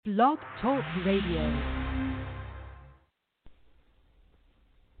Blog Talk Radio.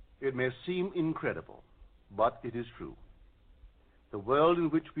 It may seem incredible, but it is true. The world in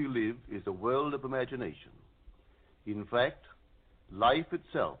which we live is a world of imagination. In fact, life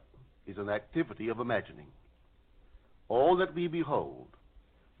itself is an activity of imagining. All that we behold,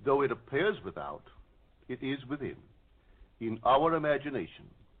 though it appears without, it is within, in our imagination,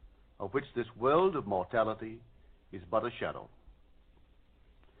 of which this world of mortality is but a shadow.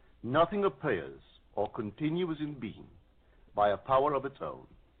 Nothing appears or continues in being by a power of its own.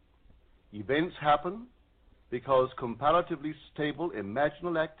 Events happen because comparatively stable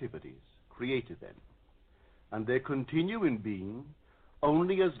imaginal activities created them, and they continue in being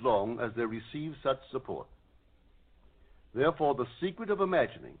only as long as they receive such support. Therefore, the secret of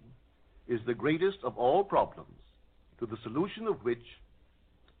imagining is the greatest of all problems, to the solution of which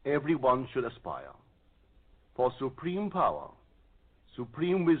everyone should aspire. For supreme power,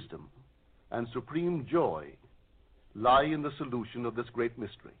 supreme wisdom, and supreme joy lie in the solution of this great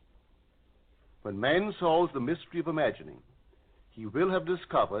mystery. When man solves the mystery of imagining, he will have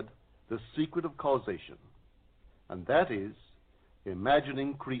discovered the secret of causation, and that is,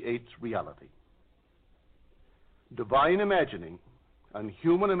 imagining creates reality. Divine imagining and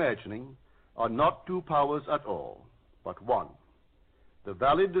human imagining are not two powers at all, but one. The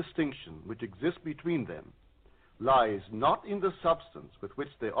valid distinction which exists between them lies not in the substance with which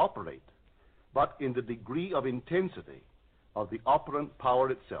they operate, but in the degree of intensity of the operant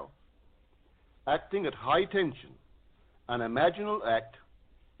power itself. Acting at high tension, an imaginal act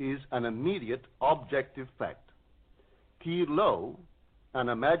is an immediate objective fact. Keyed low, an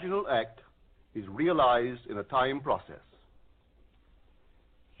imaginal act is realized in a time process.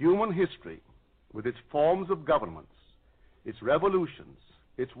 Human history, with its forms of governments, its revolutions,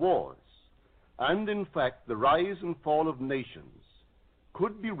 its wars, and in fact the rise and fall of nations,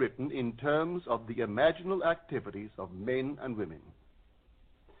 could be written in terms of the imaginal activities of men and women.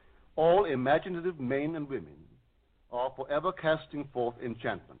 All imaginative men and women are forever casting forth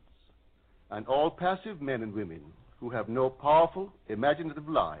enchantments, and all passive men and women who have no powerful imaginative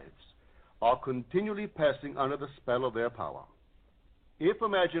lives are continually passing under the spell of their power. If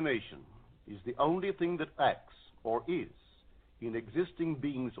imagination is the only thing that acts or is in existing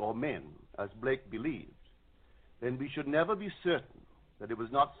beings or men, as Blake believed, then we should never be certain that it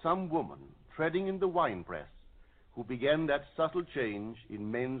was not some woman treading in the winepress who began that subtle change in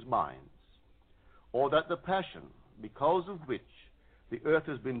men's minds, or that the passion because of which the earth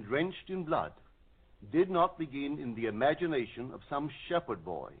has been drenched in blood did not begin in the imagination of some shepherd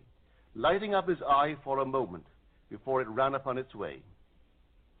boy, lighting up his eye for a moment before it ran upon its way.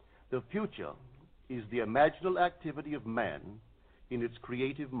 The future is the imaginal activity of man in its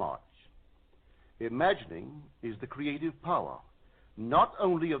creative march. Imagining is the creative power, not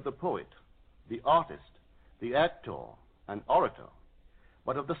only of the poet, the artist, the actor, and orator,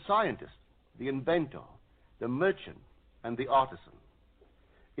 but of the scientist, the inventor, the merchant, and the artisan.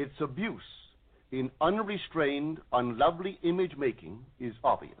 Its abuse in unrestrained, unlovely image-making is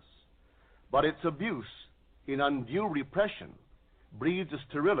obvious, but its abuse in undue repression breeds a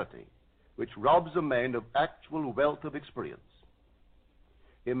sterility which robs a man of actual wealth of experience.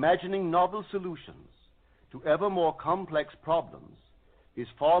 Imagining novel solutions to ever more complex problems is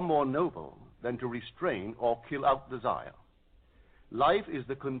far more noble than to restrain or kill out desire. Life is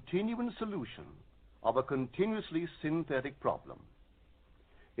the continuing solution of a continuously synthetic problem.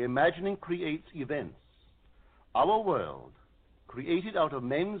 Imagining creates events. Our world, created out of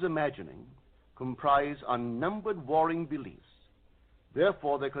men's imagining, comprise unnumbered warring beliefs.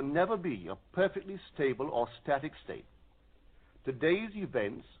 Therefore, there can never be a perfectly stable or static state. Today's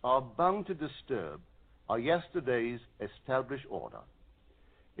events are bound to disturb our yesterday's established order.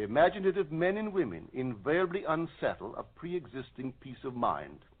 Imaginative men and women invariably unsettle a pre-existing peace of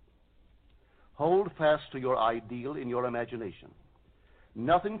mind. Hold fast to your ideal in your imagination.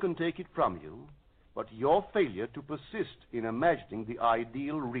 Nothing can take it from you but your failure to persist in imagining the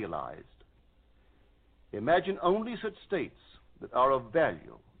ideal realized. Imagine only such states that are of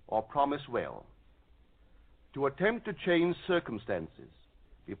value or promise well. To attempt to change circumstances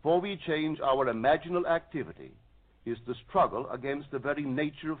before we change our imaginal activity is to struggle against the very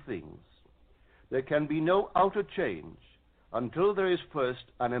nature of things. There can be no outer change until there is first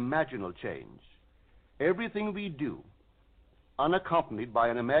an imaginal change. Everything we do, unaccompanied by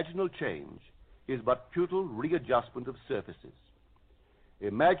an imaginal change, is but futile readjustment of surfaces.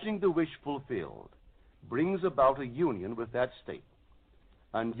 Imagining the wish fulfilled brings about a union with that state,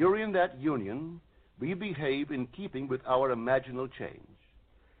 and during that union we behave in keeping with our imaginal change.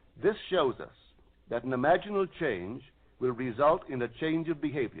 This shows us that an imaginal change will result in a change of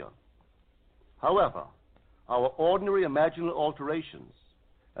behavior. However, our ordinary imaginal alterations,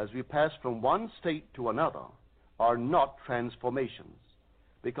 as we pass from one state to another, are not transformations,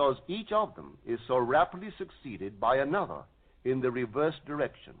 because each of them is so rapidly succeeded by another in the reverse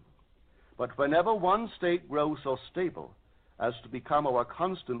direction. But whenever one state grows so stable as to become our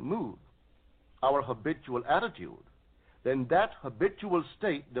constant mood, our habitual attitude, then that habitual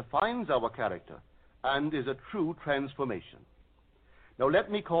state defines our character and is a true transformation. Now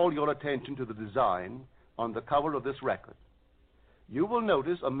let me call your attention to the design on the cover of this record. You will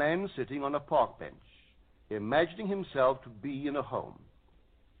notice a man sitting on a park bench, imagining himself to be in a home.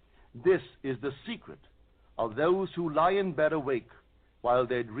 This is the secret of those who lie in bed awake while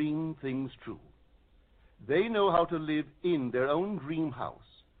they dream things true. They know how to live in their own dream house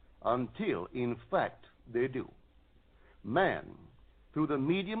until, in fact, they do. Man, through the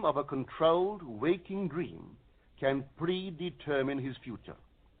medium of a controlled waking dream, can predetermine his future.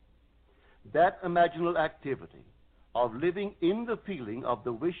 That imaginal activity of living in the feeling of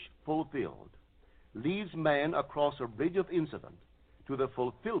the wish fulfilled leads man across a bridge of incident to the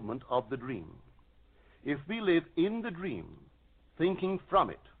fulfillment of the dream. If we live in the dream, thinking from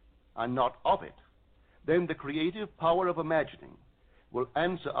it and not of it, then the creative power of imagining will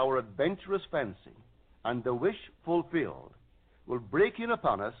answer our adventurous fancy, and the wish fulfilled will break in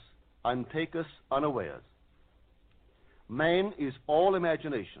upon us and take us unawares. Man is all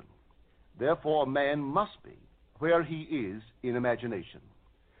imagination. Therefore, a man must be where he is in imagination,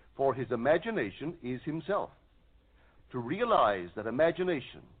 for his imagination is himself. To realize that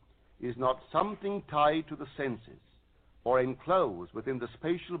imagination is not something tied to the senses or enclosed within the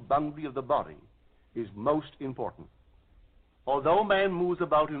spatial boundary of the body is most important. Although man moves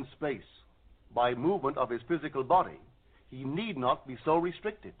about in space by movement of his physical body, he need not be so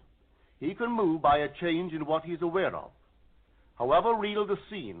restricted. He can move by a change in what he is aware of. However real the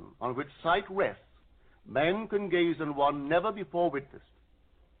scene on which sight rests, man can gaze on one never before witnessed.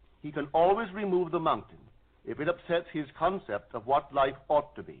 He can always remove the mountain if it upsets his concept of what life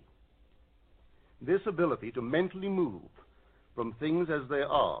ought to be. This ability to mentally move from things as they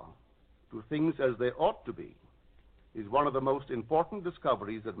are to things as they ought to be is one of the most important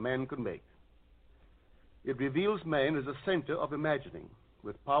discoveries that man can make. It reveals man as a center of imagining,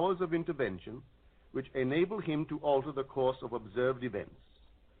 with powers of intervention which enable him to alter the course of observed events,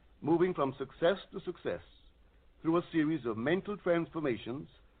 moving from success to success through a series of mental transformations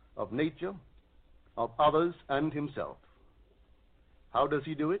of nature, of others, and himself. How does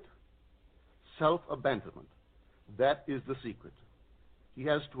he do it? Self-abandonment. That is the secret. He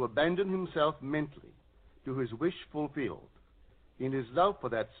has to abandon himself mentally to his wish fulfilled, in his love for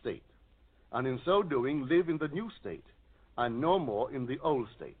that state, and in so doing live in the new state and no more in the old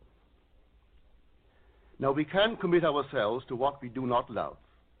state. Now, we can't commit ourselves to what we do not love.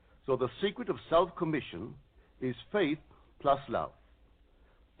 So the secret of self-commission is faith plus love.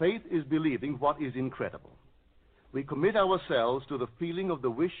 Faith is believing what is incredible. We commit ourselves to the feeling of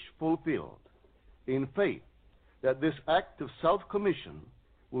the wish fulfilled, in faith that this act of self-commission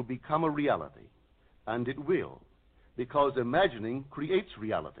will become a reality, and it will, because imagining creates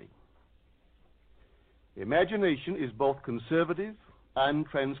reality. Imagination is both conservative and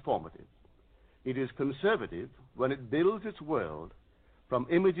transformative. It is conservative when it builds its world from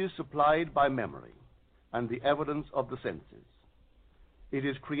images supplied by memory and the evidence of the senses. It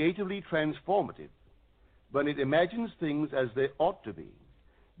is creatively transformative when it imagines things as they ought to be,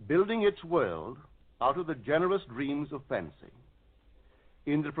 building its world out of the generous dreams of fancy.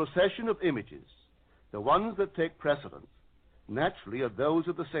 In the procession of images, the ones that take precedence naturally are those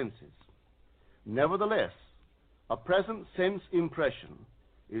of the senses. Nevertheless, a present sense impression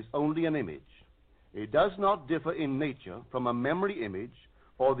is only an image. It does not differ in nature from a memory image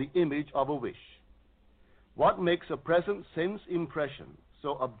or the image of a wish. What makes a present sense impression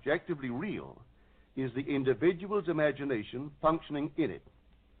so objectively real is the individual's imagination functioning in it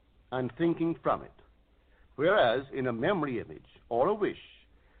and thinking from it, whereas in a memory image or a wish,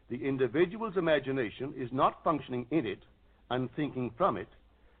 the individual's imagination is not functioning in it and thinking from it,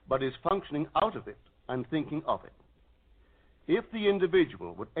 but is functioning out of it and thinking of it. If the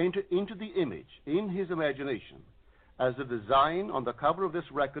individual would enter into the image in his imagination, as the design on the cover of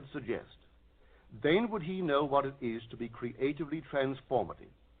this record suggests, then would he know what it is to be creatively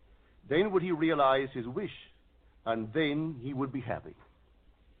transformative. Then would he realize his wish, and then he would be happy.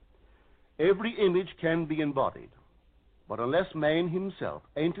 Every image can be embodied, but unless man himself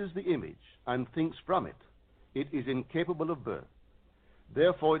enters the image and thinks from it, it is incapable of birth.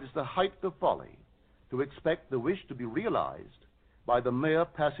 Therefore, it is the height of folly to expect the wish to be realized by the mere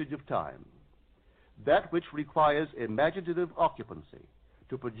passage of time. That which requires imaginative occupancy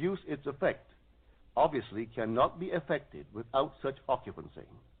to produce its effect obviously cannot be effected without such occupancy.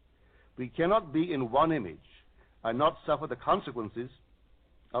 We cannot be in one image and not suffer the consequences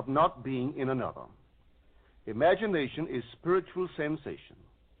of not being in another. Imagination is spiritual sensation.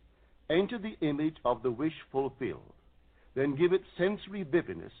 Enter the image of the wish fulfilled, then give it sensory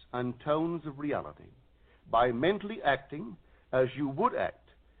vividness and tones of reality by mentally acting as you would act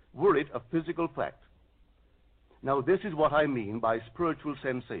were it a physical fact. Now, this is what I mean by spiritual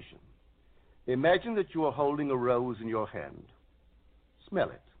sensation. Imagine that you are holding a rose in your hand. Smell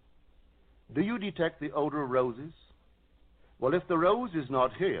it. Do you detect the odor of roses? Well, if the rose is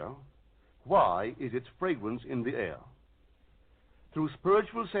not here, why is its fragrance in the air? Through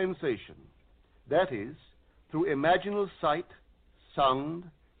spiritual sensation, that is, through imaginal sight, sound,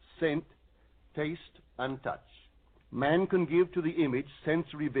 scent, taste, and touch, man can give to the image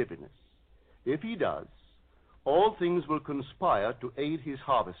sensory vividness. If he does, all things will conspire to aid his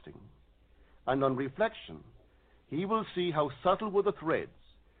harvesting. And on reflection, he will see how subtle were the threads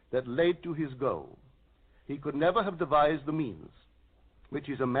that led to his goal. He could never have devised the means which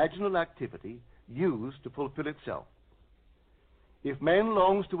his imaginal activity used to fulfill itself. If man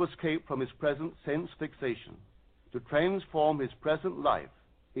longs to escape from his present sense fixation, to transform his present life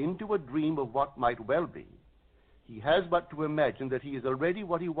into a dream of what might well be, he has but to imagine that he is already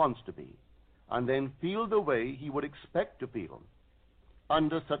what he wants to be, and then feel the way he would expect to feel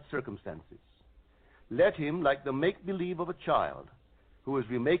under such circumstances. Let him, like the make-believe of a child who is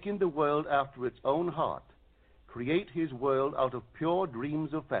remaking the world after its own heart, create his world out of pure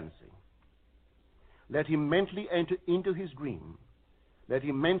dreams of fancy. Let him mentally enter into his dream. Let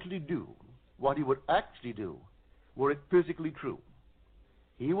him mentally do what he would actually do were it physically true.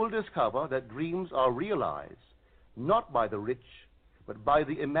 He will discover that dreams are realized not by the rich, but by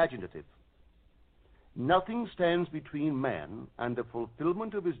the imaginative. Nothing stands between man and the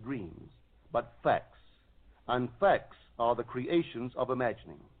fulfillment of his dreams but facts, and facts are the creations of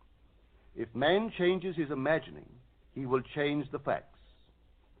imagining. If man changes his imagining, he will change the facts.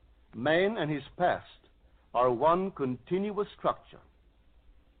 Man and his past are one continuous structure.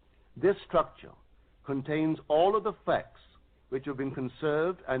 This structure contains all of the facts which have been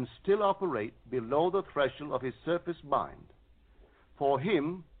conserved and still operate below the threshold of his surface mind. For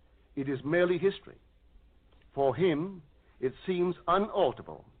him, it is merely history. For him, it seems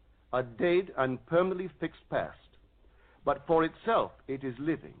unalterable, a dead and permanently fixed past. But for itself, it is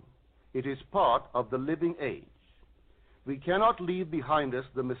living. It is part of the living age. We cannot leave behind us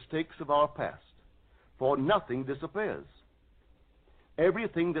the mistakes of our past, for nothing disappears.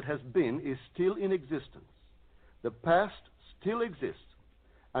 Everything that has been is still in existence. The past still exists,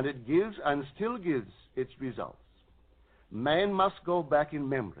 and it gives and still gives its results. Man must go back in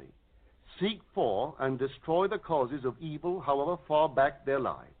memory, seek for and destroy the causes of evil, however far back they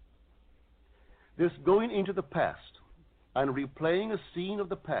lie. This going into the past and replaying a scene of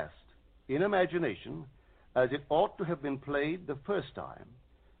the past in imagination as it ought to have been played the first time,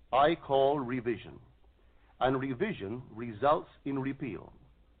 I call revision. And revision results in repeal.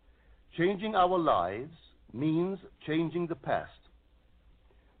 Changing our lives means changing the past.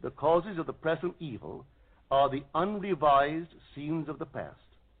 The causes of the present evil are the unrevised scenes of the past.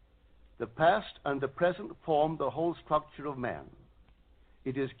 The past and the present form the whole structure of man.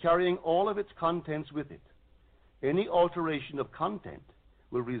 It is carrying all of its contents with it. Any alteration of content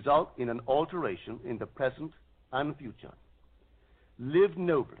will result in an alteration in the present and future. Live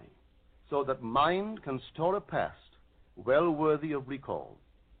nobly, so that mind can store a past well worthy of recall.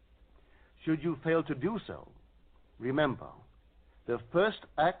 Should you fail to do so, remember, the first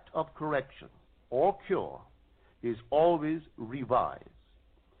act of correction or cure is always revise.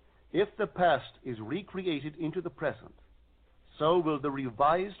 If the past is recreated into the present, so will the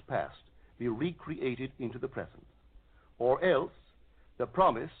revised past be recreated into the present. Or else, the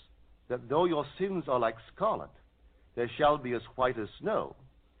promise that though your sins are like scarlet, they shall be as white as snow,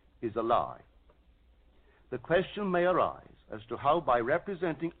 is a lie. The question may arise as to how, by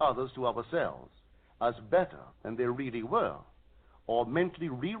representing others to ourselves as better than they really were, or mentally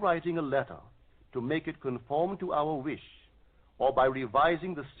rewriting a letter to make it conform to our wish, or by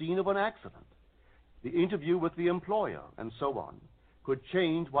revising the scene of an accident, the interview with the employer, and so on, could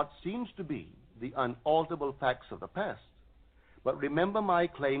change what seems to be the unalterable facts of the past. But remember my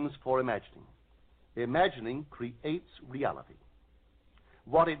claims for imagining. Imagining creates reality.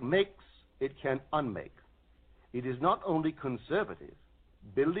 What it makes, it can unmake. It is not only conservative,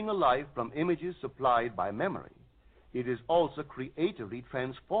 building a life from images supplied by memory. It is also creatively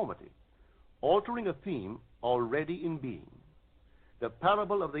transformative, altering a theme already in being. The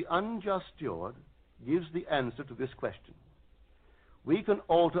parable of the unjust steward gives the answer to this question. We can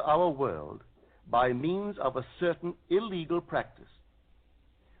alter our world by means of a certain illegal practice,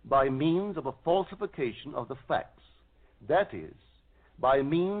 by means of a falsification of the facts, that is, by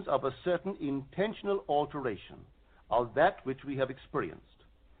means of a certain intentional alteration of that which we have experienced.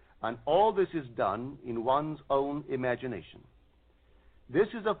 And all this is done in one's own imagination. This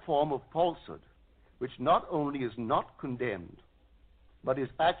is a form of falsehood which not only is not condemned, but is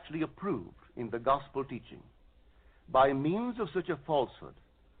actually approved in the gospel teaching. By means of such a falsehood,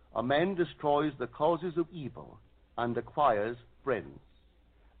 a man destroys the causes of evil and acquires friends,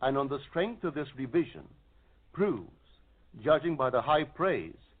 and on the strength of this revision proves, judging by the high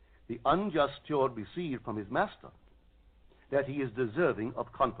praise the unjust steward received from his master, that he is deserving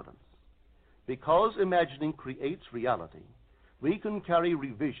of confidence. Because imagining creates reality, we can carry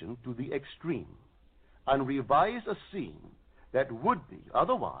revision to the extreme and revise a scene that would be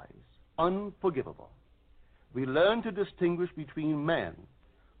otherwise unforgivable. We learn to distinguish between man,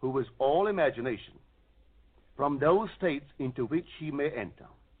 who is all imagination, from those states into which he may enter.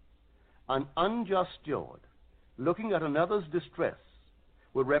 An unjust steward, looking at another's distress,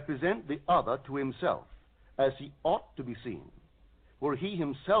 will represent the other to himself as he ought to be seen. Were he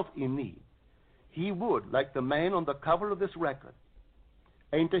himself in need, he would, like the man on the cover of this record,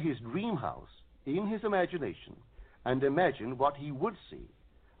 enter his dream house in his imagination and imagine what he would see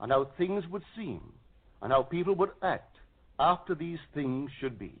and how things would seem and how people would act after these things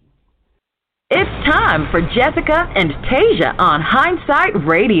should be. It's time for Jessica and Tasia on Hindsight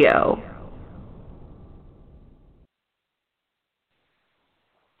Radio.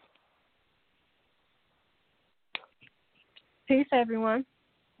 Peace, everyone.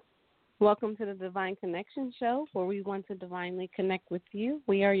 Welcome to the Divine Connection Show, where we want to divinely connect with you.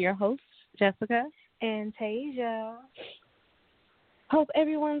 We are your hosts, Jessica and Tasia. Hope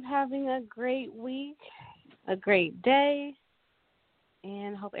everyone's having a great week, a great day,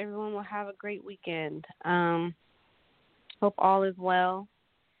 and hope everyone will have a great weekend. Hope all is well.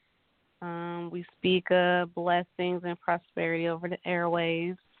 We speak blessings and prosperity over the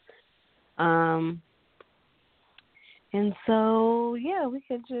airwaves. And so, yeah, we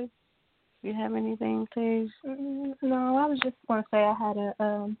could just, you have anything, Tage? No, I was just going to say I had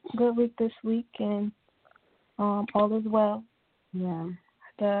a good week this week, and all is well. Yeah.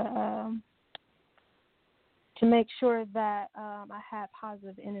 To make sure that I had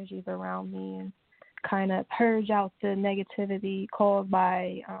positive energies around me and kind of purge out the negativity caused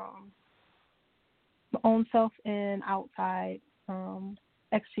by my own self and outside,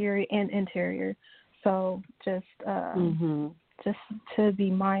 exterior and interior. So just to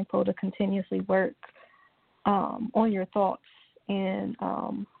be mindful to continuously work on your thoughts and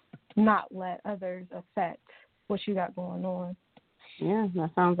not let others affect what you got going on. Yeah,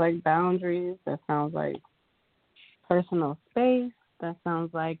 that sounds like boundaries. That sounds like personal space. That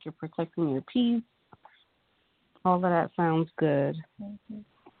sounds like you're protecting your peace. All of that sounds good.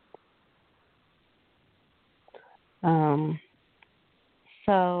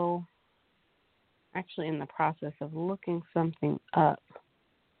 So, actually in the process of looking something up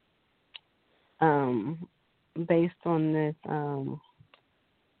based on this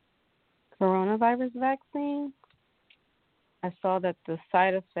coronavirus vaccine. I saw that the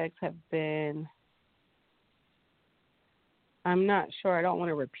side effects have been, I'm not sure, I don't want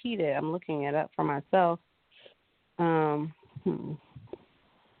to repeat it. I'm looking it up for myself. One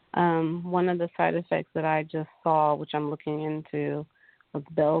of the side effects that I just saw, which I'm looking into, was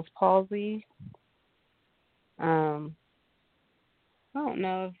Bell's palsy. I don't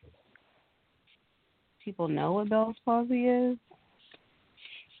know if people know what Bell's palsy is.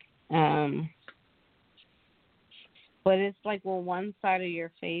 But it's like when one side of your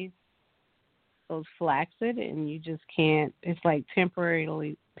face goes flaccid and you just can't, it's like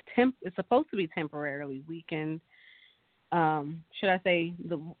temporarily, it's supposed to be temporarily weakened. Should I say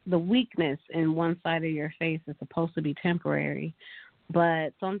the weakness in one side of your face is supposed to be temporary,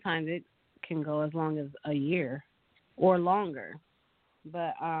 but sometimes it can go as long as a year or longer.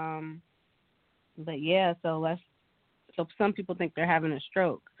 But yeah, so some people think they're having a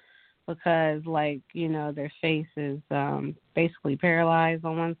stroke because, like, you know, their face is basically paralyzed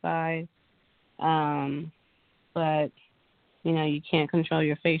on one side. But, you know, you can't control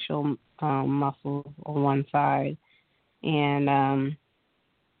your facial muscles on one side. And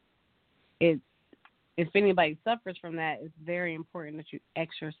if anybody suffers from that, it's very important that you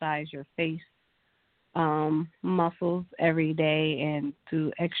exercise your face muscles every day and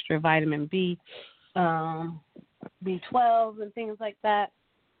do extra vitamin B, B12 and things like that.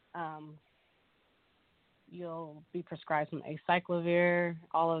 You'll be prescribed some acyclovir,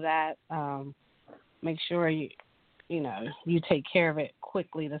 all of that. make sure you take care of it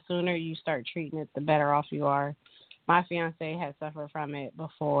quickly. The sooner you start treating it, the better off you are. My fiance had suffered from it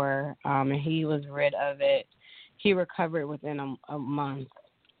before, and he was rid of it. He recovered within a month.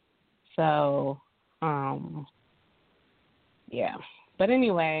 So, yeah. But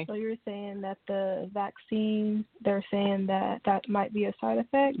anyway. So you're saying that the vaccine, they're saying that might be a side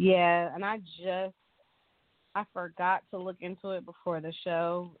effect? Yeah, and I forgot to look into it before the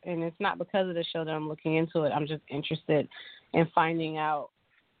show, and it's not because of the show that I'm looking into it. I'm just interested in finding out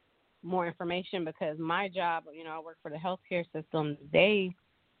more information because my job, I work for the healthcare system. We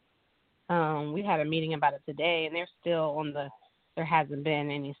had a meeting about it today, and they're still there hasn't been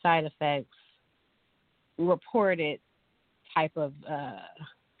any side effects reported type of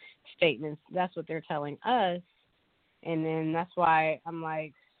statements. That's what they're telling us, and then that's why I'm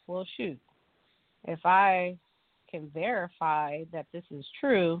like, well, shoot. If I can verify that this is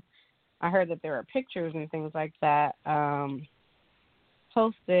true, I heard that there are pictures and things like that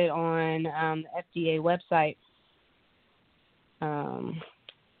posted on the FDA website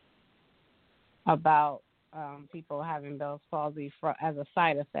about people having Bell's palsy as a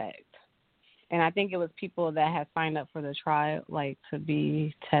side effect. And I think it was people that had signed up for the trial, like to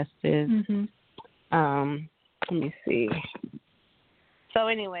be tested. Mm-hmm. Let me see. So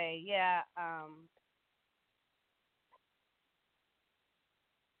anyway, yeah.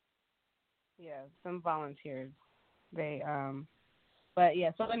 Yeah, some volunteers. But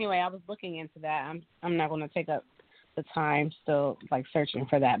yeah. So anyway, I was looking into that. I'm not going to take up the time still, like searching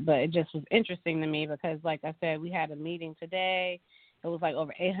for that. But it just was interesting to me because, like I said, we had a meeting today. It was like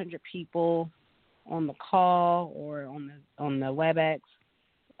over 800 people on the call or on the WebEx,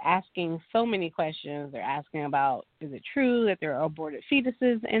 asking so many questions. They're asking about, is it true that there are aborted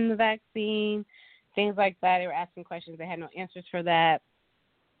fetuses in the vaccine? Things like that. They were asking questions. They had no answers for that.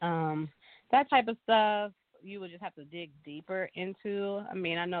 That type of stuff you would just have to dig deeper into. I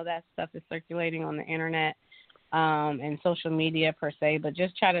mean, I know that stuff is circulating on the internet and social media per se, but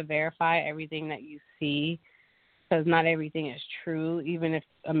just try to verify everything that you see because not everything is true. Even if,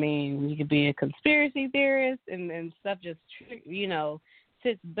 you could be a conspiracy theorist and stuff just,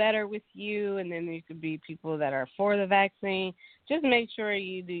 sits better with you, and then there could be people that are for the vaccine. Just make sure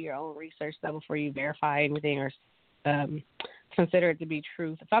you do your own research stuff before you verify anything or consider it to be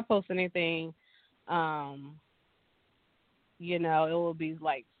truth. If I post anything, it will be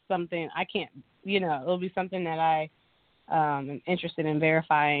like something I can't, it will be something that I am interested in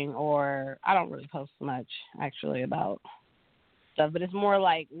verifying, or I don't really post much actually about stuff, but it's more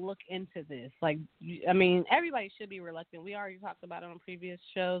like look into this. Like, everybody should be reluctant. We already talked about it on previous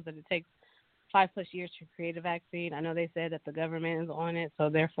shows that it takes 5+ years to create a vaccine. I know they said that the government is on it, so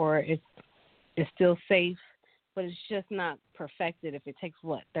therefore it's still safe, but it's just not perfected. If it takes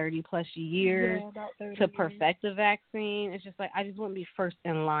 30+ years to perfect a vaccine, it's just like I just wouldn't be first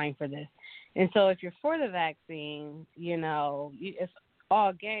in line for this. And so if you're for the vaccine, it's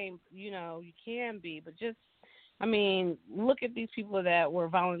all game. You can be, but just look at these people that were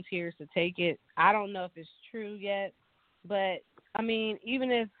volunteers to take it. I don't know if it's true yet, but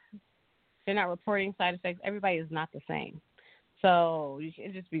even if they're not reporting side effects, everybody is not the same. So you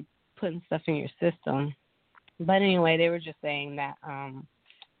can't just be putting stuff in your system. But anyway, they were just saying that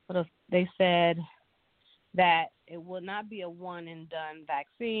what else? They said that it will not be a one and done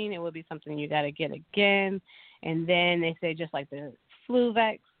vaccine. It will be something you got to get again. And then they say just like the flu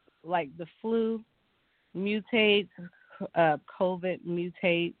mutates, COVID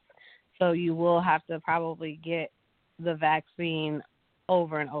mutates, so you will have to probably get the vaccine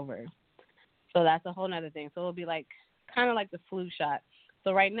over and over. So that's a whole nother thing. So it'll be kind of like the flu shot.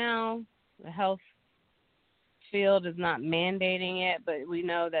 So right now, the health field is not mandating it, but we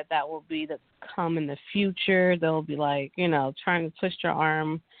know that will be the come in the future. They'll be trying to twist your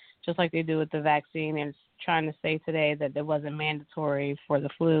arm just like they do with the vaccine. They're trying to say today that it wasn't mandatory for the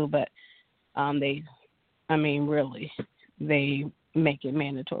flu, but they make it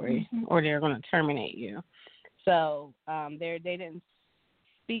mandatory, or they're going to terminate you. So they didn't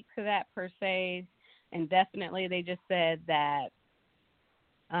speak to that per se indefinitely. They just said that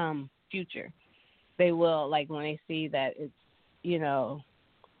future. They will, when they see that it's,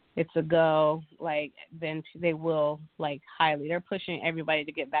 it's a go, then they will, highly. They're pushing everybody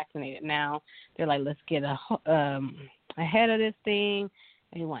to get vaccinated now. They're like, let's get ahead of this thing.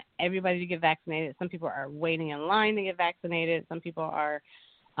 And you want everybody to get vaccinated. Some people are waiting in line to get vaccinated. Some people are,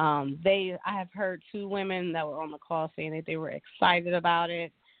 I have heard 2 women that were on the call saying that they were excited about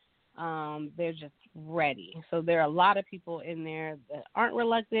it. They're just ready. So there are a lot of people in there that aren't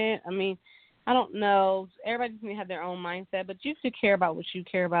reluctant. I don't know. Everybody just need to have their own mindset, but you should care about what you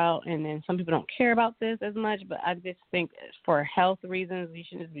care about, and then some people don't care about this as much, but I just think for health reasons, you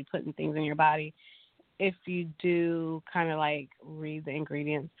shouldn't just be putting things in your body if you do kind of like read the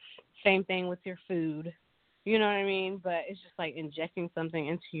ingredients. Same thing with your food. You know what I mean? But it's just like injecting something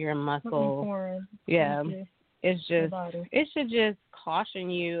into your muscle. Yeah. It's just, it should just caution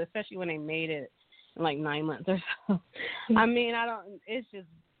you, especially when they made it in like 9 months or so. I mean, it's just,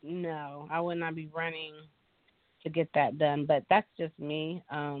 no, I would not be running to get that done. But that's just me.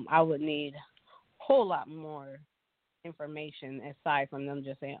 I would need a whole lot more information aside from them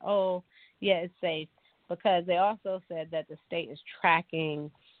just saying, oh, yeah, it's safe. Because they also said that the state is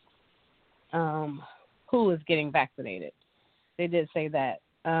tracking who is getting vaccinated. They did say that.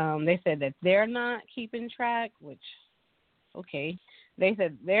 They said that they're not keeping track, which, okay. They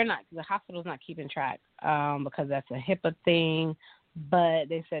said the hospital's not keeping track because that's a HIPAA thing, but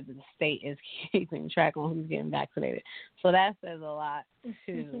they said that the state is keeping track on who's getting vaccinated. So that says a lot,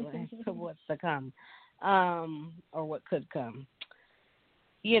 too, as to what's to come or what could come,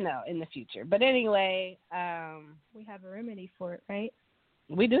 in the future. But anyway. We have a remedy for it, right?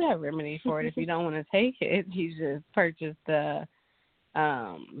 We do have a remedy for it. If you don't want to take it, you just purchase the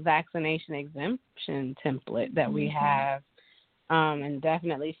vaccination exemption template that we have, and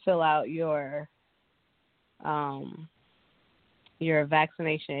definitely fill out your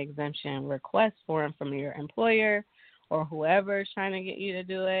vaccination exemption request form from your employer or whoever is trying to get you to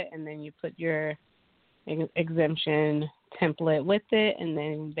do it, and then you put your exemption template with it, and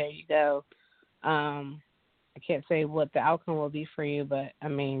then there you go. I can't say what the outcome will be for you, but, I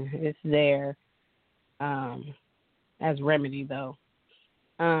mean, it's there as remedy, though.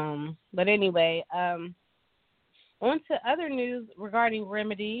 But anyway, on to other news regarding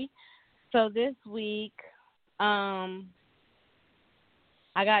remedy. So this week, I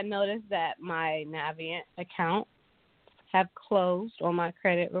got notice that my Navient account have closed on my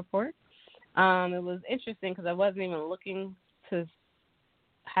credit report. It was interesting because I wasn't even looking to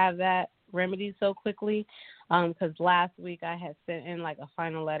have that remedy so quickly because last week I had sent in like a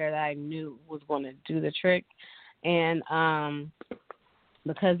final letter that I knew was going to do the trick. And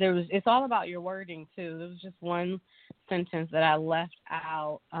because it's all about your wording too. There was just one sentence that I left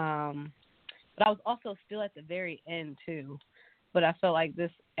out, but I was also still at the very end too. But I felt like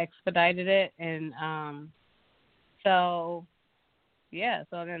this expedited it, and so then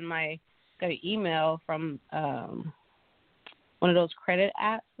I got an email from one of those credit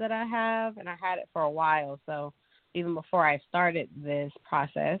apps that I have, and I had it for a while. So even before I started this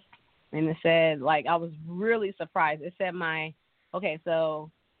process, and it said, like, I was really surprised. It said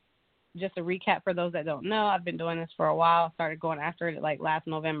so just a recap for those that don't know, I've been doing this for a while. I started going after it like last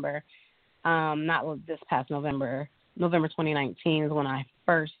November, not this past November. November 2019 is when I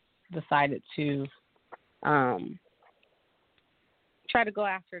first decided to try to go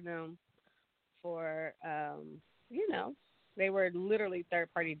after them for, they were literally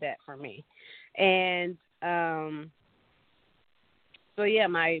third-party debt for me. And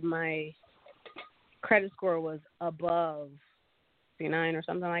my credit score was above C9 or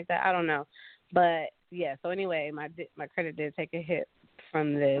something like that. I don't know. But, yeah, so anyway, my credit did take a hit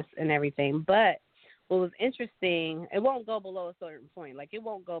from this and everything. But what was interesting, it won't go below a certain point. Like, it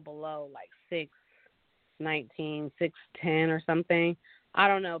won't go below, like, 619, 610 or something. I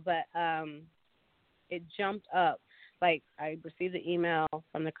don't know, but it jumped up. Like, I received an email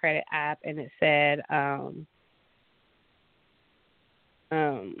from the credit app, and it said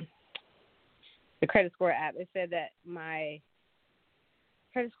the credit score app, it said that my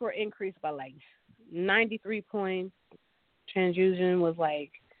credit score increased by, like, 93 points. TransUnion was,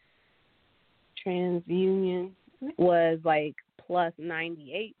 like, plus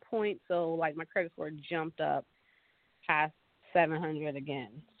 98 points. So, like, my credit score jumped up past 700 again.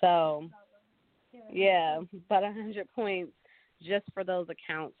 So, yeah, about 100 points just for those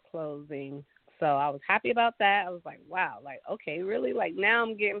accounts closing. So I was happy about that. I was like, wow, like, okay, really? Like, now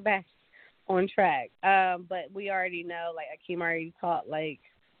I'm getting back on track. But we already know, like, Akeem already taught, like,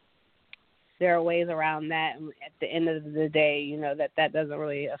 there are ways around that. And at the end of the day, that doesn't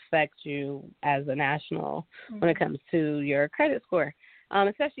really affect you as a national when it comes to your credit score,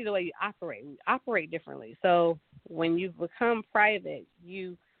 especially the way you operate. We operate differently. So when you become private,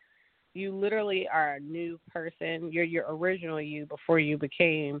 you literally are a new person. You're your original you before you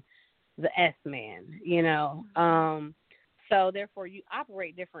became the S-man, So therefore you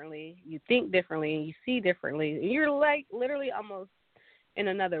operate differently, you think differently, and you see differently. And you're like literally almost in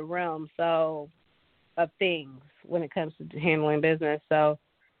another realm of things when it comes to handling business. So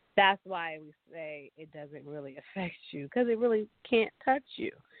that's why we say it doesn't really affect you, because it really can't touch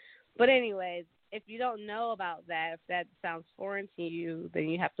you. But anyways, if you don't know about that, if that sounds foreign to you, then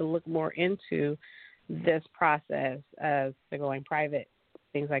you have to look more into this process of going private,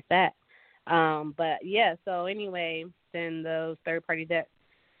 things like that. But yeah, so anyway, then those third-party debt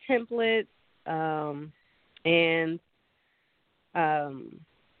templates, and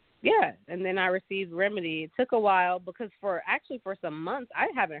yeah, and then I received Remedy. It took a while because for some months I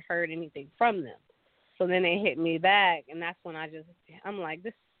haven't heard anything from them. So then they hit me back, and that's when I'm like,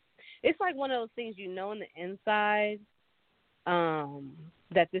 this. It's like one of those things in the inside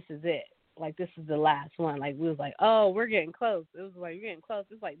that this is it. Like, this is the last one. Like, we was like, oh, we're getting close. It was like, you're getting close.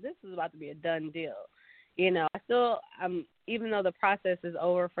 It's like, this is about to be a done deal. I still, even though the process is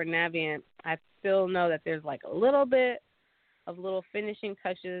over for Navient, I still know that there's like a little bit of little finishing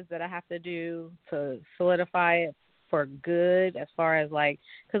touches that I have to do to solidify it for good, as far as like,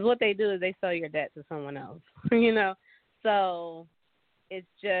 because what they do is they sell your debt to someone else, So it's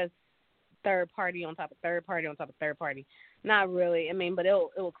just third party on top of third party on top of third party. Not really. I mean, but it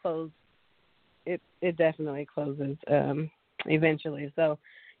will close. It definitely closes eventually. So,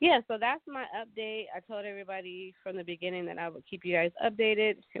 yeah, so that's my update. I told everybody from the beginning that I would keep you guys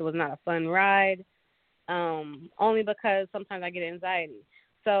updated. It was not a fun ride, only because sometimes I get anxiety.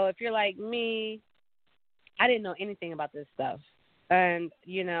 So if you're like me, I didn't know anything about this stuff. And,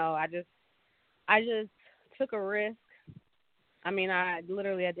 I just took a risk. I mean, I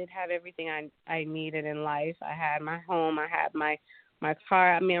did have everything I needed in life. I had my home. I had my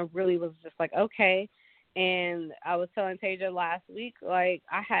car. I mean, I really was just like, okay. And I was telling Tasia last week, like,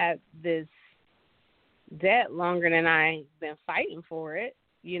 I had this debt longer than I've been fighting for it,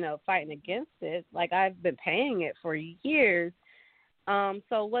 fighting against it. Like, I've been paying it for years.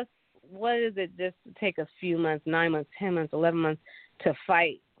 So what is it just to take a few months, 9 months, 10 months, 11 months to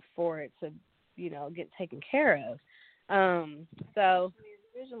fight for it to, get taken care of? So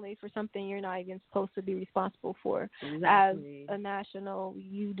originally for something you're not even supposed to be responsible for. Exactly. As a national,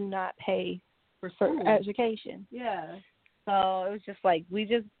 you do not pay for education. Yeah. So it was just like we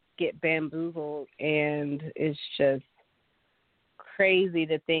just get bamboozled, and it's just crazy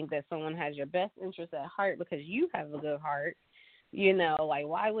to think that someone has your best interest at heart because you have a good heart. Like,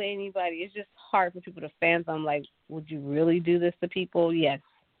 why would anybody? It's just hard for people to fathom. Like, would you really do this to people? Yes.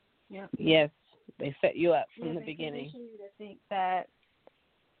 Yep. Yes. They set you up from the beginning. They condition you to think that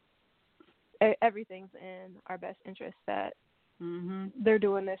everything's in our best interest, that they're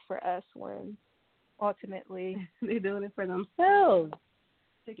doing this for us when ultimately they're doing it for themselves.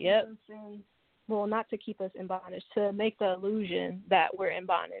 To keep us not to keep us in bondage, to make the illusion that we're in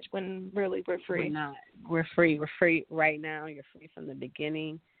bondage when really we're free. We're not. We're free. We're free right now. You're free from the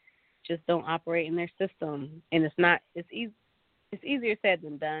beginning. Just don't operate in their system. And it's easier said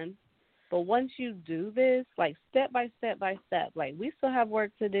than done. But once you do this, like step by step by step, like we still have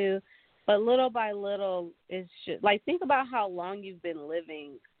work to do, but little by little, it's just like think about how long you've been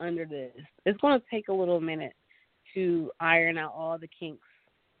living under this. It's going to take a little minute to iron out all the kinks,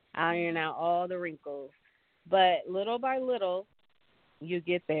 iron out all the wrinkles, but little by little, you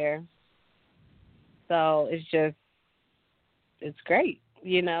get there. So it's great,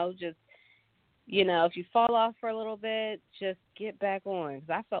 if you fall off for a little bit, just get back on. Because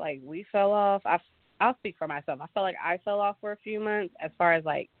I felt like we fell off. I'll speak for myself. I felt like I fell off for a few months as far as,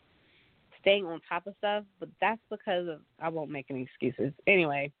 like, staying on top of stuff. But that's because I won't make any excuses.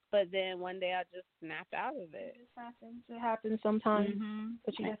 Anyway, but then one day I just snapped out of it. It happens sometimes.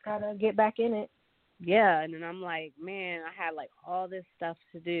 But you just got to get back in it. Yeah, and then I'm like, man, I had, like, all this stuff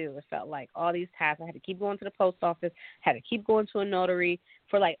to do. It felt like all these tasks. I had to keep going to the post office, had to keep going to a notary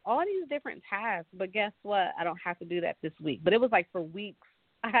for, like, all these different tasks. But guess what? I don't have to do that this week. But it was, like, for weeks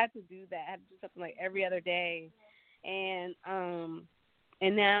I had to do that. I had to do something, like, every other day. And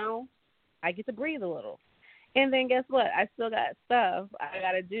now I get to breathe a little. And then guess what? I still got stuff I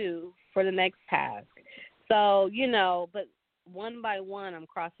got to do for the next task. So, but one by one I'm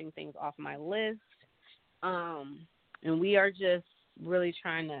crossing things off my list. And we are just really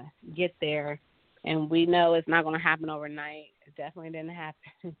trying to get there, and we know it's not going to happen overnight. It definitely didn't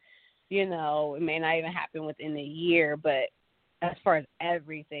happen. It may not even happen within a year, but as far as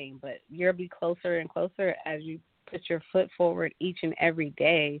everything, but you'll be closer and closer as you put your foot forward each and every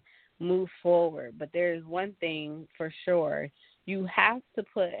day, move forward. But there's one thing for sure. You have to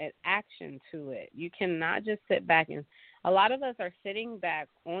put an action to it. You cannot just sit back and a lot of us are sitting back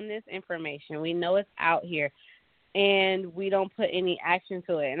on this information. We know it's out here, and we don't put any action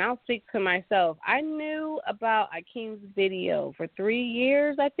to it. And I'll speak to myself. I knew about Akeem's video for 3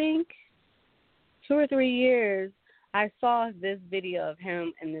 years, I think. 2 or 3 years. I saw this video of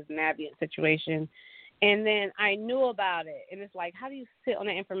him in this Navient situation, And then I knew about it, and it's like, how do you sit on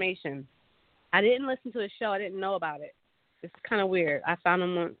that information? I didn't listen to a show. I didn't know about it. It's kind of weird. I found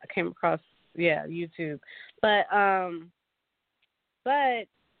them on, I came across, YouTube. But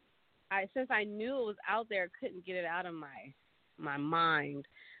since I knew it was out there, I couldn't get it out of my mind.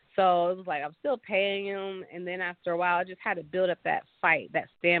 So it was like I'm still paying him, and then after a while, I just had to build up that fight, that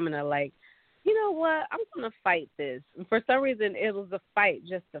stamina. Like, you know what? I'm gonna fight this. And for some reason, it was a fight,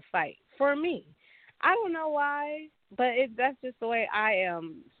 just a fight for me. I don't know why, but that's just the way I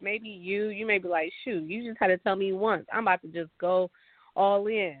am. Maybe you may be like, shoot, you just had to tell me once. I'm about to just go all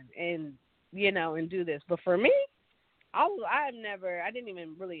in and and do this. But for me, I didn't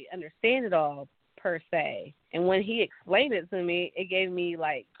even really understand it all per se. And when he explained it to me, it gave me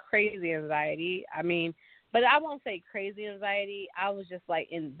like crazy anxiety. I mean, but I won't say crazy anxiety. I was just like,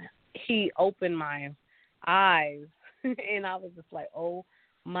 he opened my eyes, and I was just like, oh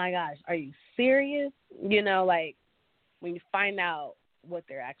my gosh, are you serious? Like when you find out what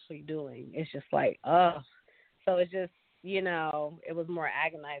they're actually doing, it's just like, oh. So it's just, it was more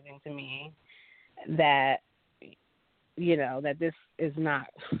agonizing to me that, that this is not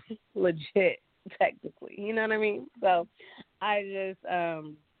legit technically. You know what I mean? So I just,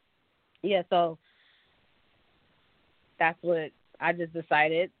 so that's what I just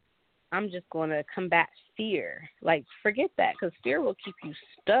decided. I'm just going to combat fear. Like, forget that, because fear will keep you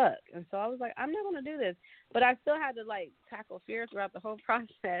stuck. And so I was like, I'm not going to do this. But I still had to, like, tackle fear throughout the whole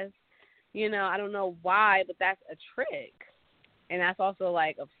process. I don't know why, but that's a trick. And that's also,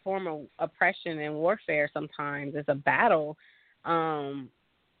 like, a form of oppression and warfare sometimes. It's a battle.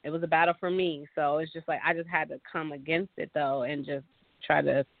 It was a battle for me. So it's just like I just had to come against it, though, and just try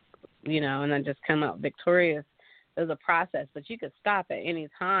to, and then just come out victorious. It was a process, but you could stop at any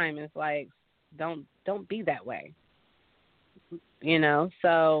time. It's like, don't be that way,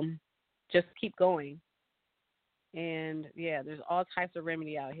 so just keep going. And, there's all types of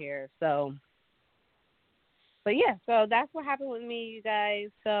remedy out here. So, but, so that's what happened with me, you guys.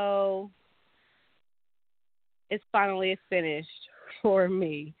 So it's finally finished for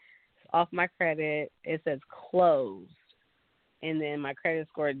me. It's off my credit. It says closed. And then my credit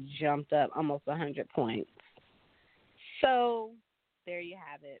score jumped up almost 100 points. So there you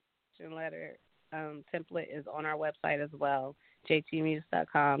have it. The letter template is on our website as well,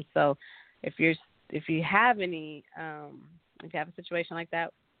 jtmusic.com. So if you have any, if you have a situation like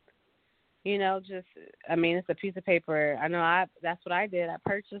that, it's a piece of paper. I know that's what I did. I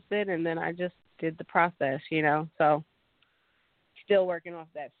purchased it, and then I just did the process, So still working off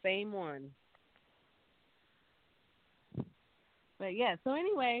that same one. But, so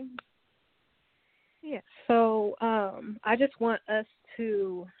anyway. Yeah, so I just want us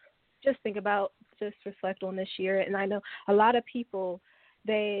to just reflect on this year. And I know a lot of people,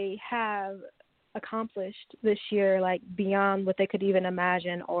 they have accomplished this year, like, beyond what they could even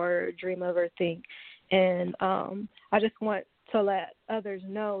imagine or dream of or think. And I just want to let others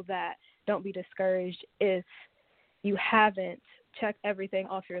know that don't be discouraged if you haven't checked everything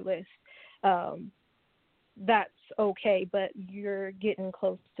off your list. That's okay, but you're getting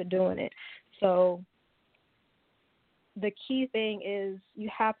close to doing it. So the key thing is you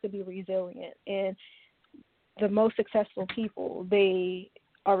have to be resilient, and the most successful people, they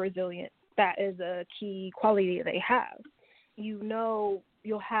are resilient. That is a key quality they have. You'll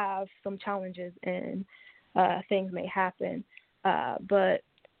have some challenges and things may happen, but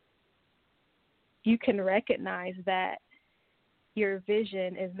you can recognize that your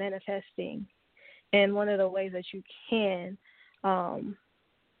vision is manifesting. And one of the ways that you can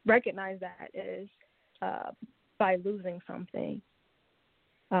recognize that is by losing something.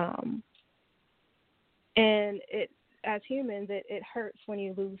 And as humans, it hurts when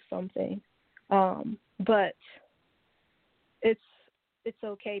you lose something. But it's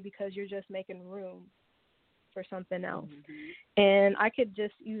okay, because you're just making room for something else. Mm-hmm. And I could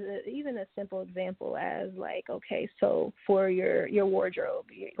just use even a simple example as, like, okay, so for your wardrobe,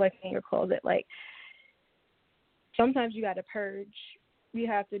 like in your closet, like, sometimes you got to purge. You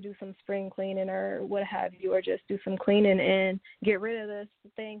have to do some spring cleaning or what have you, or just do some cleaning and get rid of the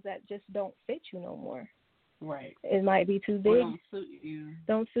things that just don't fit you no more. Right. It might be too big. Or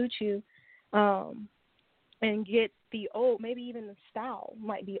don't suit you. And get the old, maybe even the style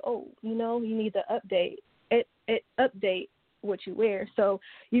might be old. You need to update update what you wear. So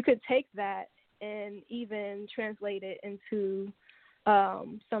you could take that and even translate it into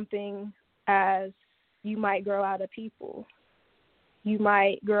something as you might grow out of people. You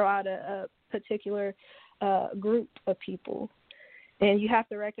might grow out of a particular group of people. And you have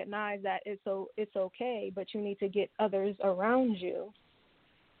to recognize that it's okay, but you need to get others around you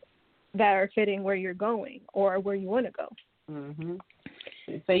that are fitting where you're going or where you want to go. Mhm.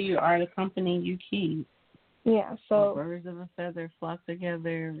 Say you are the company you keep. Yeah, so birds of a feather flock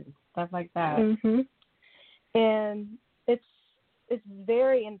together, and stuff like that. Mhm. And it's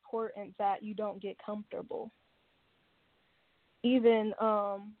very important that you don't get comfortable. Even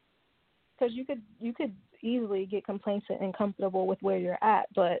because you could easily get complacent and comfortable with where you're at,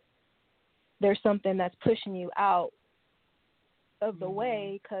 but there's something that's pushing you out of the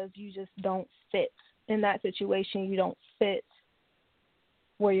way because you just don't fit in that situation. You don't fit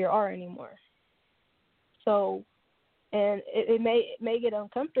where you are anymore. So, and it may get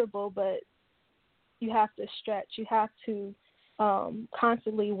uncomfortable, but you have to stretch. You have to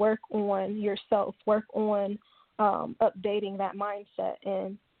constantly work on yourself, work on updating that mindset.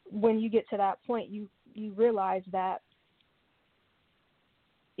 And when you get to that point, you realize that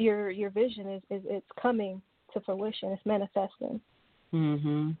your vision is it's coming to fruition. It's manifesting.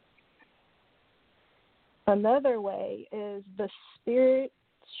 Mhm. Another way is the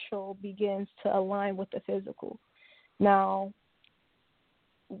spiritual begins to align with the physical. Now,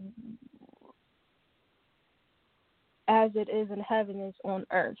 as it is in heaven is on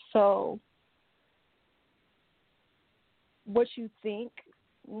earth. So what you think,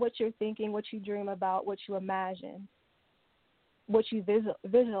 what you're thinking, what you dream about, what you imagine, what you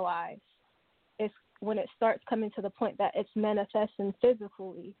visualize, is when it starts coming to the point that it's manifesting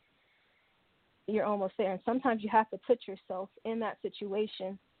physically, you're almost there. And sometimes you have to put yourself in that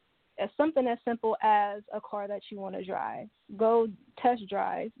situation. As something as simple as a car that you want to drive. Go test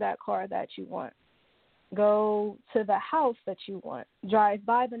drive that car that you want. Go to the house that you want. Drive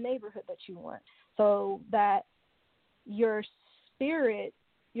by the neighborhood that you want, so that your spirit,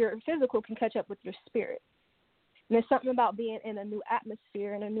 your physical can catch up with your spirit. And there's something about being in a new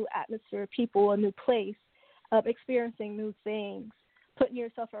atmosphere, of people, a new place, experiencing new things, putting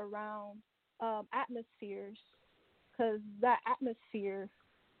yourself around atmospheres, because that atmosphere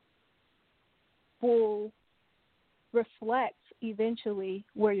will reflect eventually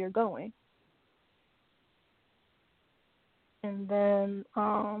where you're going. And then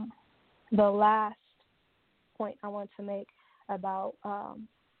the last point I want to make about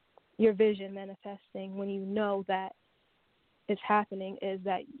your vision manifesting when you know that it's happening is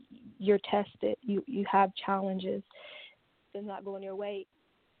that you're tested. You have challenges. It's not going your way.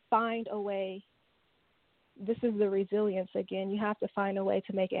 Find a way. This is the resilience again. You have to find a way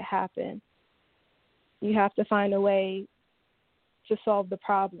to make it happen. You have to find a way to solve the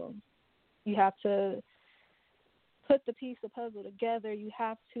problem. You have to put the piece of puzzle together. You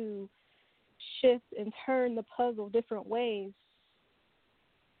have to shift and turn the puzzle different ways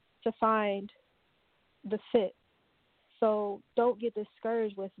to find the fit. So don't get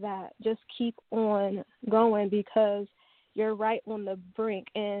discouraged with that. Just keep on going, because you're right on the brink,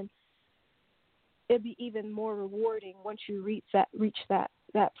 and it'll be even more rewarding once you reach that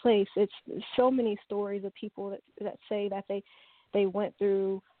place. It's so many stories of people that say that they went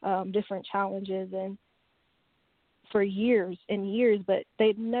through different challenges and for years and years, but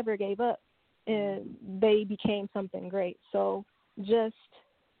they never gave up and they became something great. So just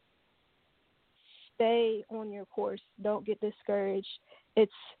stay on your course. Don't get discouraged.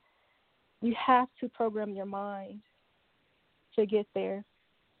 You have to program your mind to get there.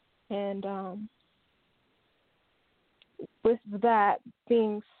 And with that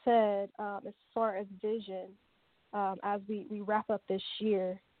being said, as far as vision, as we wrap up this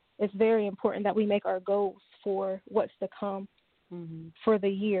year, it's very important that we make our goals for what's to come for the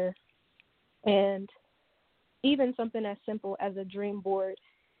year. And even something as simple as a dream board,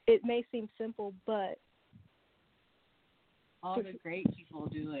 it may seem simple, but all the great people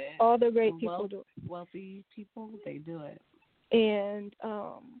do it. All the great people do it. Wealthy people, they do it. And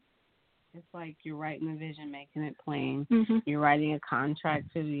it's like you're writing a vision, making it plain. Mm-hmm. You're writing a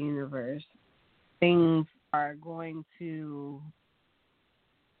contract to the universe. Things are going to,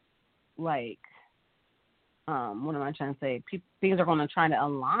 like, what am I trying to say? Things are going to try to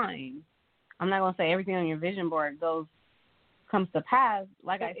align. I'm not going to say everything on your vision board comes to pass.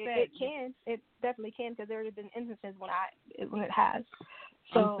 Like I said, it can. It definitely can, because there have been instances when it has.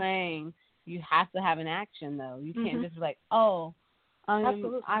 So I'm saying you have to have an action, though. You can't just be like,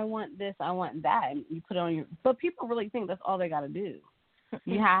 absolutely, I want this, I want that. And you put it on your. But people really think that's all they got to do.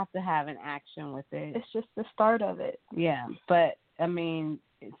 You have to have an action with it. It's just the start of it. Yeah, but I mean,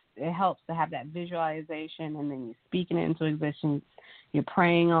 it helps to have that visualization, and then you're speaking it into existence. You're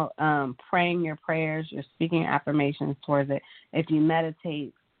praying your prayers. You're speaking affirmations towards it. If you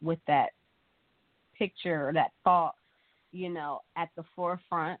meditate with that picture or that thought, at the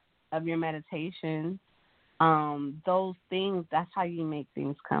forefront of your meditation, those things, that's how you make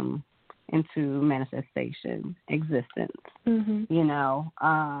things come into manifestation, existence. You know,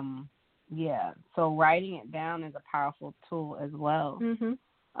 yeah. So writing it down is a powerful tool as well.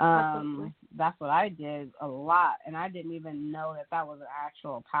 That's what I did a lot, and I didn't even know that was an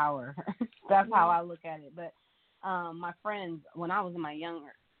actual power. That's how I look at it. But my friends, when I was in my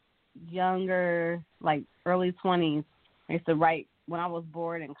younger, like early 20s, I used to write. When I was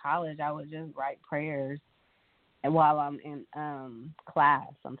bored in college, I would just write prayers while I'm in class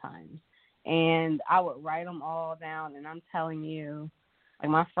sometimes. And I would write them all down, and I'm telling you,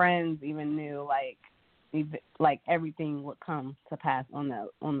 like my friends even knew, like everything would come to pass on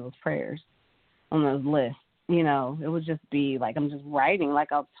those prayers, on those lists. You know, it would just be like I'm just writing,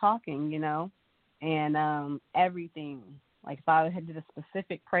 like I'm talking, you know, and everything. Like if I had did a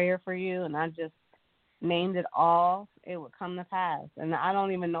specific prayer for you, and I just named it all, it would come to pass. And I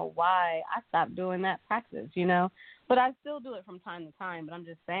don't even know why I stopped doing that practice, you know. But I still do it from time to time. But I'm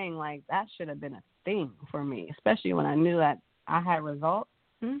just saying, like, that should have been a thing for me, especially when I knew that I had results.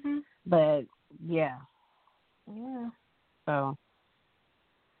 But, yeah. So,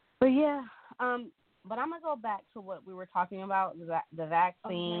 but, yeah. But I'm going to go back to what we were talking about, the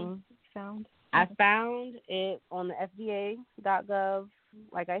vaccine. Okay. I found it on the FDA.gov.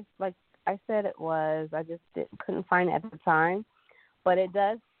 Like I said it was. I just couldn't find it at the time. But it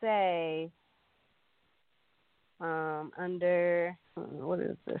does say under, what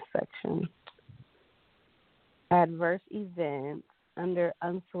is this section? Adverse events, under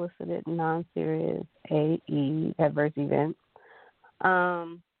unsolicited, non-serious AE, adverse events.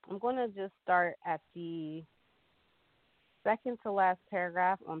 I'm going to just start at the second to last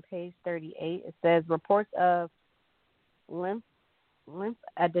paragraph on page 38. It says reports of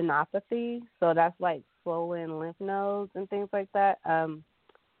lymphadenopathy, so that's like swollen lymph nodes and things like that.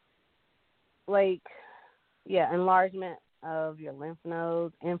 Enlargement of your lymph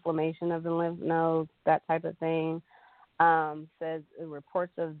nodes, inflammation of the lymph nodes, that type of thing. Says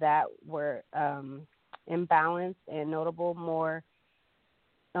reports of that were imbalanced and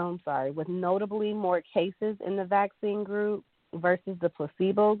with notably more cases in the vaccine group versus the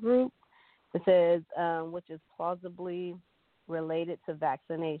placebo group. It says, which is plausibly related to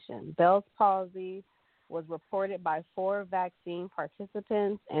vaccination. Bell's palsy was reported by 4 vaccine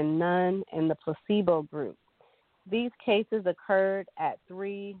participants and none in the placebo group. These cases occurred at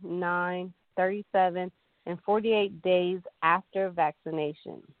 3, 9, 37, and 48 days after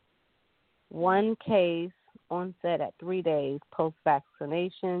vaccination. One case, onset at 3 days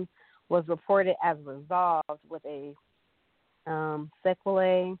post-vaccination, was reported as resolved with a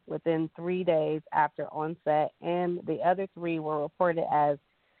sequelae within 3 days after onset, and the other 3 were reported as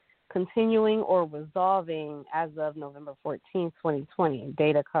continuing or resolving as of November 14, 2020.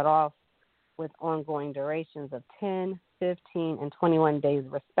 Data cut off with ongoing durations of 10, 15, and 21 days,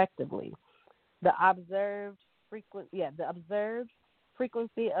 respectively. The observed frequency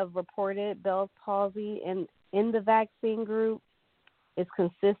of reported Bell's palsy in the vaccine group is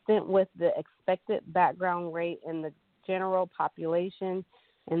consistent with the expected background rate in the general population,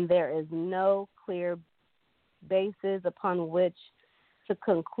 and there is no clear basis upon which to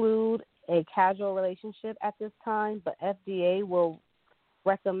conclude a causal relationship at this time, but FDA will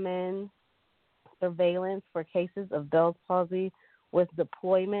recommend surveillance for cases of Bell's palsy with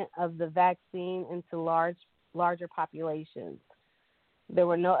deployment of the vaccine into larger populations. There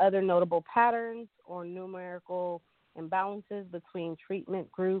were no other notable patterns or numerical imbalances between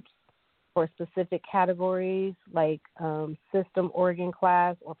treatment groups for specific categories like system organ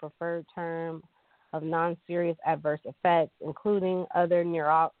class or preferred term of non-serious adverse effects, including other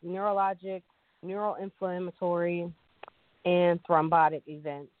neurologic, neuroinflammatory, and thrombotic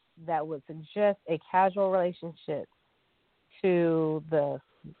events that would suggest a causal relationship to the,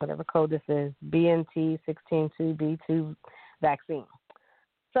 whatever code this is, BNT162B2 vaccine.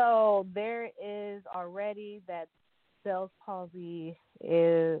 So there is already that Bell's palsy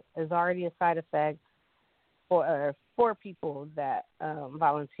is already a side effect for people that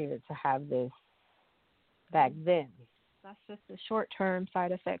volunteered to have this back then. That's just the short-term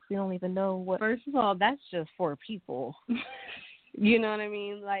side effects. We don't even know what. First of all, that's just 4 people. You know what I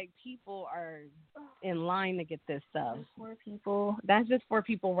mean? Like, people are in line to get this stuff. 4 people. That's just 4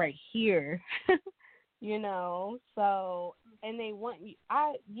 people right here. You know, so, and they want you.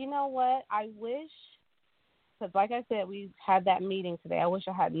 You know what? I wish, because like I said, we had that meeting today. I wish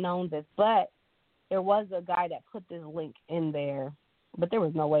I had known this, but there was a guy that put this link in there, but there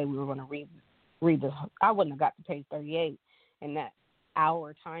was no way we were going to read this. I wouldn't have got to page 38 in that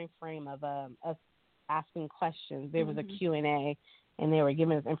hour time frame of us asking questions. There was a Q&A, and they were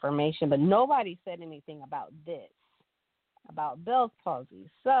giving us information, but nobody said anything about this, about Bell's palsy.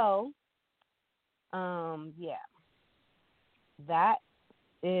 So Yeah. That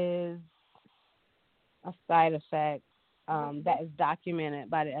is a side effect that is documented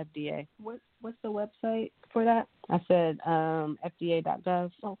by the FDA. What's the website for that? I said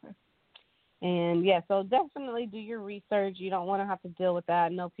FDA.gov. Okay. And, yeah, so definitely do your research. You don't want to have to deal with that. I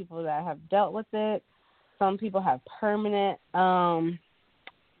know people that have dealt with it. Some people have permanent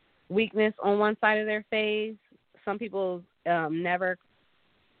weakness on one side of their face. Some people never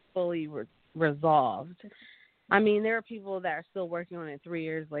fully resolved. I mean, there are people that are still working on it 3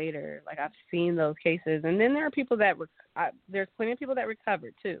 years later. Like, I've seen those cases. And then there are people that there's plenty of people that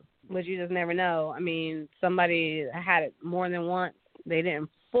recovered, too, which you just never know. I mean, somebody had it more than once. They didn't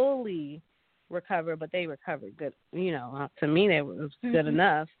fully recover, but they recovered good. You know, to me, it was good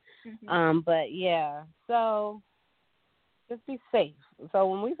enough. Mm-hmm. But, yeah, so just be safe. So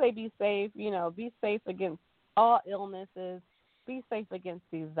when we say be safe, you know, be safe against all illnesses. Be safe against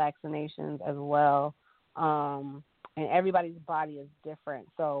these vaccinations as well. And everybody's body is different.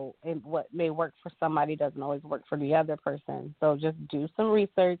 So what may work for somebody doesn't always work for the other person. So just do some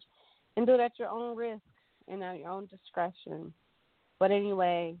research and do it at your own risk and at your own discretion. But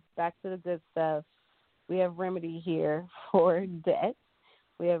anyway, back to the good stuff. We have remedy here for debt.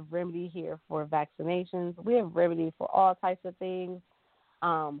 We have remedy here for vaccinations. We have remedy for all types of things.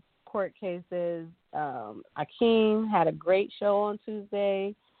 Court cases. Akeem had a great show on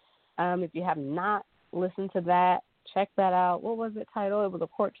Tuesday. If you have not listened to that, check that out. What was it titled? It was a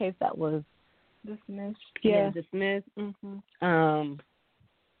court case that was dismissed. Yeah, dismissed. Mm-hmm.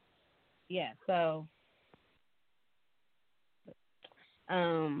 Yeah, so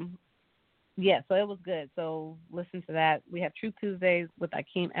yeah, so it was good. So listen to that. We have True Tuesdays with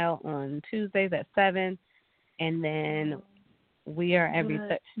Akeem L on Tuesdays at 7, and then we are every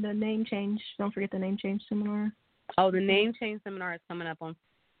the name change. Don't forget the name change seminar. Oh, the name change seminar is coming up on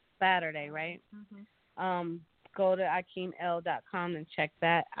Saturday, right? Mm-hmm. Go to akeeml.com and check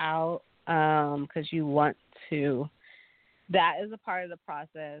that out because you want to. That is a part of the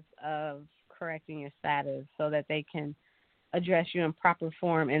process of correcting your status so that they can address you in proper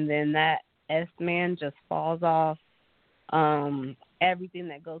form, and then that S-man just falls off. Everything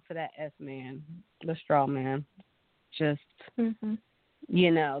that goes to that S-man, the straw man, just,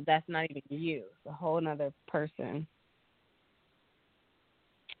 you know, that's not even you. It's a whole other person.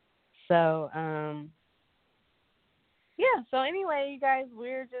 So, yeah, so anyway, you guys,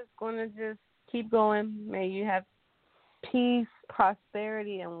 we're just going to just keep going. May you have peace,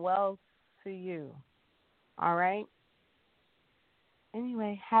 prosperity, and wealth to you. All right?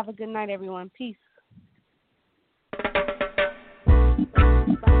 Anyway, have a good night, everyone. Peace.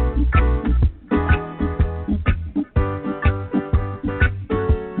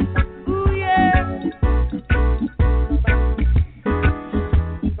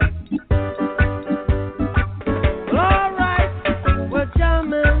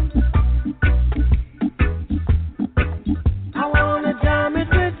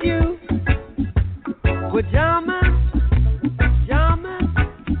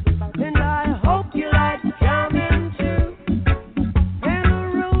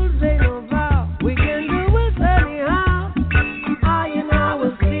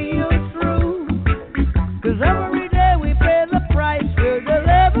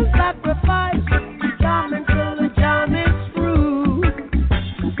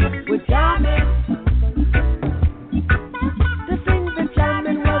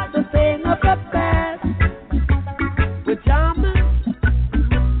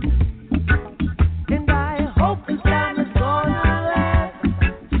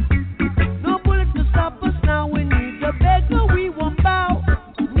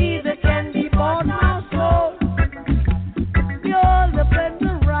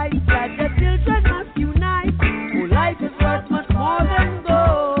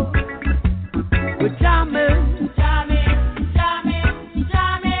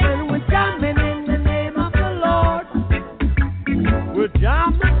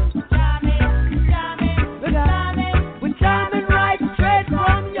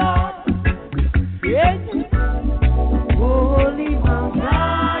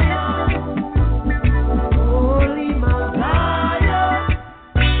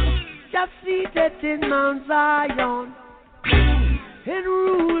 in Mount Zion. It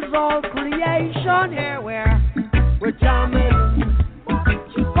rules all creation here where we're jamming.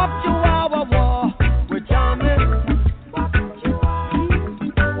 Pop your